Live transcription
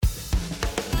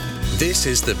This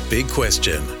is The Big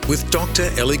Question with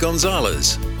Dr. Ellie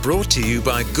Gonzalez, brought to you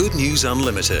by Good News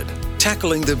Unlimited,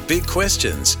 tackling the big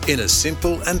questions in a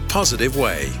simple and positive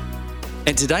way.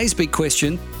 And today's big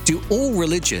question, do all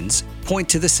religions point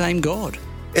to the same God?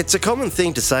 It's a common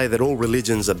thing to say that all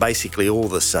religions are basically all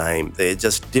the same. They're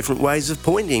just different ways of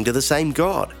pointing to the same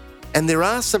God. And there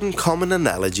are some common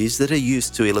analogies that are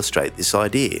used to illustrate this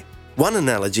idea. One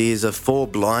analogy is of four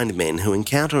blind men who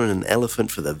encounter an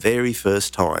elephant for the very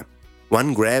first time.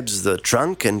 One grabs the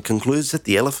trunk and concludes that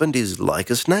the elephant is like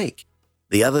a snake.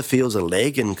 The other feels a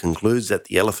leg and concludes that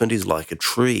the elephant is like a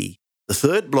tree. The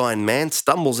third blind man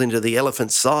stumbles into the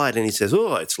elephant's side and he says,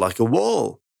 "Oh, it's like a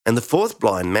wall." And the fourth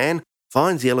blind man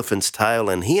finds the elephant's tail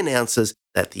and he announces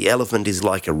that the elephant is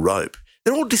like a rope.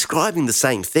 They're all describing the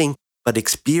same thing, but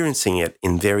experiencing it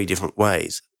in very different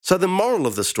ways. So the moral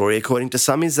of the story, according to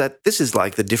some, is that this is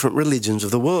like the different religions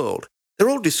of the world. They're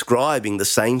all describing the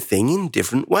same thing in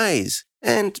different ways.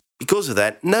 And because of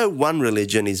that, no one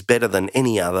religion is better than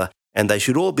any other, and they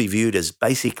should all be viewed as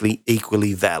basically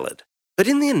equally valid. But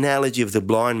in the analogy of the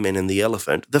blind men and the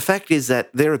elephant, the fact is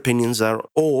that their opinions are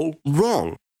all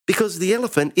wrong. Because the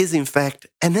elephant is in fact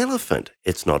an elephant.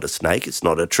 It's not a snake, it's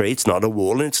not a tree, it's not a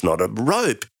wall, and it's not a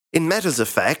rope. In matters of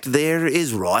fact, there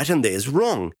is right and there's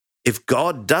wrong. If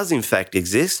God does in fact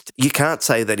exist, you can't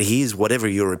say that he is whatever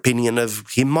your opinion of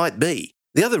him might be.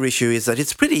 The other issue is that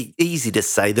it's pretty easy to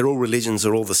say that all religions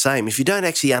are all the same if you don't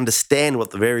actually understand what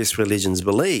the various religions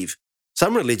believe.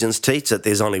 Some religions teach that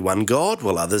there's only one God,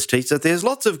 while others teach that there's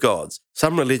lots of gods.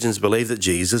 Some religions believe that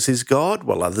Jesus is God,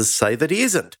 while others say that he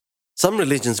isn't. Some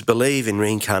religions believe in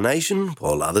reincarnation,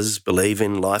 while others believe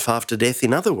in life after death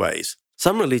in other ways.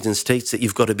 Some religions teach that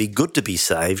you've got to be good to be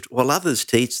saved, while others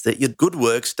teach that your good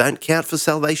works don't count for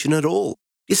salvation at all.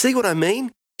 You see what I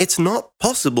mean? It's not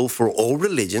possible for all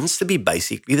religions to be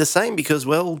basically the same because,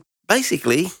 well,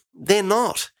 basically, they're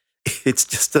not. It's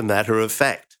just a matter of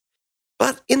fact.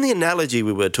 But in the analogy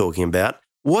we were talking about,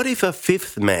 what if a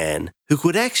fifth man who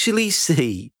could actually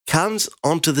see comes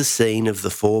onto the scene of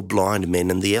the four blind men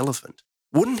and the elephant?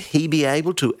 Wouldn't he be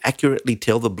able to accurately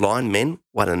tell the blind men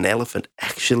what an elephant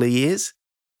actually is?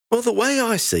 Well, the way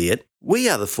I see it, we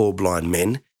are the four blind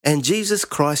men, and Jesus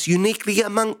Christ, uniquely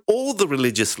among all the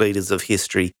religious leaders of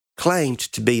history, claimed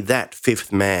to be that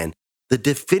fifth man, the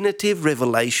definitive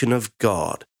revelation of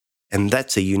God. And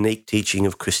that's a unique teaching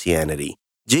of Christianity.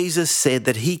 Jesus said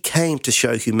that he came to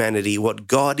show humanity what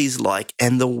God is like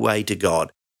and the way to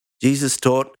God. Jesus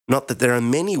taught not that there are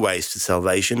many ways to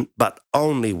salvation, but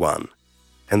only one,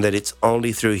 and that it's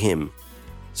only through him.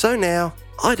 So now,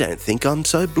 I don't think I'm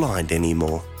so blind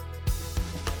anymore.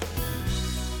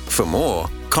 For more,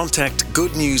 contact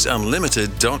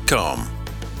goodnewsunlimited.com.